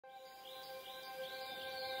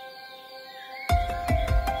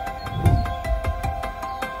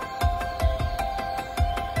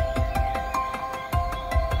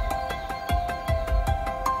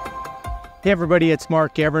Hey everybody, it's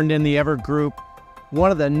Mark Evernden, the Ever Group. One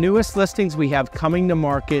of the newest listings we have coming to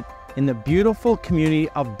market in the beautiful community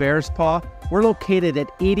of Bearspaw. We're located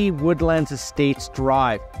at 80 Woodlands Estates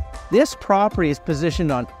Drive. This property is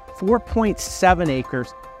positioned on 4.7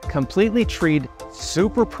 acres, completely treed,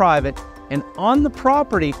 super private, and on the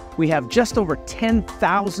property we have just over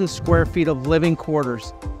 10,000 square feet of living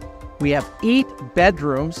quarters. We have 8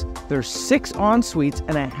 bedrooms, there's 6 en-suites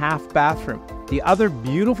and a half bathroom. The other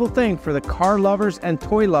beautiful thing for the car lovers and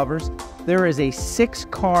toy lovers, there is a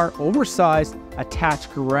 6-car oversized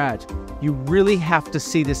attached garage. You really have to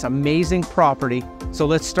see this amazing property, so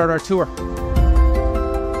let's start our tour.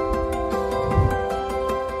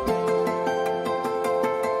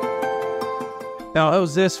 Now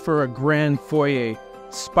how's this for a grand foyer?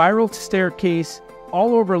 Spiral staircase,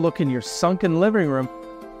 all overlooking your sunken living room,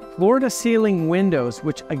 floor-to-ceiling windows,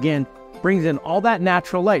 which again brings in all that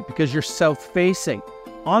natural light because you're south-facing.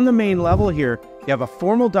 On the main level here, you have a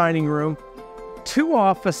formal dining room, 2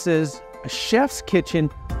 offices, a chef's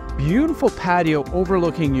kitchen, beautiful patio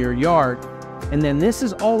overlooking your yard, and then this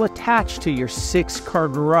is all attached to your 6-car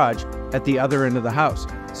garage at the other end of the house.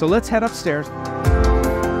 So let's head upstairs.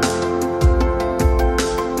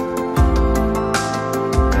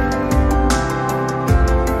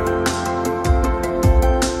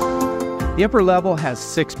 The upper level has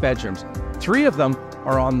 6 bedrooms. 3 of them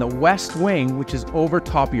are on the west wing, which is over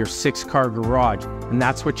top of your 6-car garage, and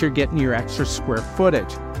that's what you're getting your extra square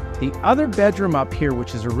footage. The other bedroom up here,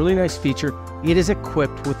 which is a really nice feature, it is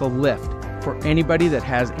equipped with a lift for anybody that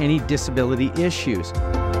has any disability issues.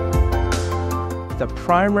 The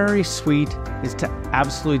primary suite is to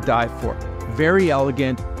absolutely die for. Very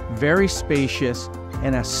elegant, very spacious,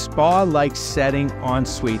 and a spa-like setting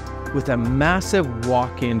ensuite with a massive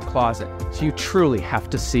walk-in closet. So you truly have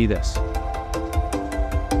to see this.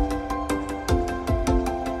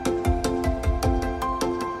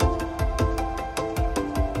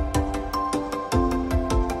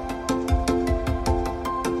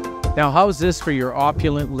 Now how's this for your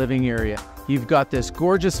opulent living area? You've got this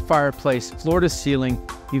gorgeous fireplace, floor to ceiling.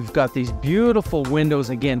 You've got these beautiful windows,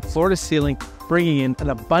 again, floor to ceiling, bringing in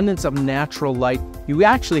an abundance of natural light. You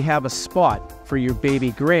actually have a spot for your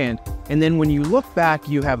baby grand. And then when you look back,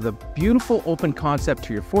 you have the beautiful open concept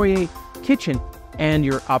to your foyer, kitchen, and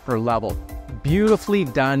your upper level. Beautifully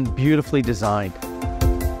done, beautifully designed.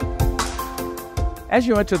 As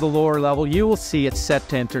you enter the lower level, you will see it's set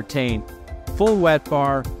to entertain. Full wet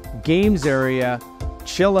bar, games area,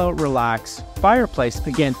 chill out, relax, fireplace.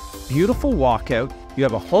 Again, beautiful walkout. You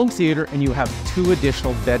have a home theater and you have 2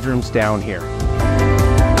 additional bedrooms down here.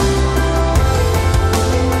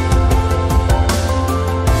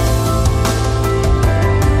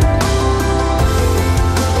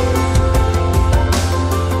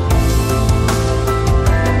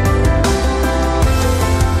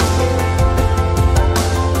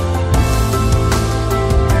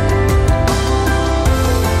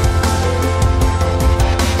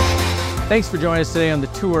 Thanks for joining us today on the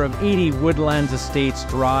tour of 80 Woodlands Estates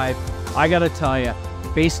Drive. I gotta tell you,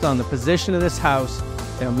 based on the position of this house,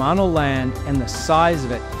 the amount of land, and the size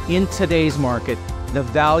of it in today's market, the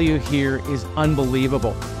value here is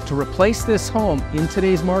unbelievable. To replace this home in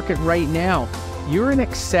today's market right now, you're in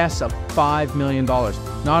excess of $5 million,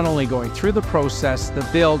 not only going through the process, the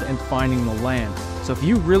build, and finding the land. So if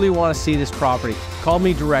you really want to see this property, call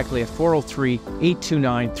me directly at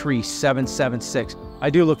 403-829-3776. I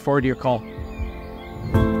do look forward to your call.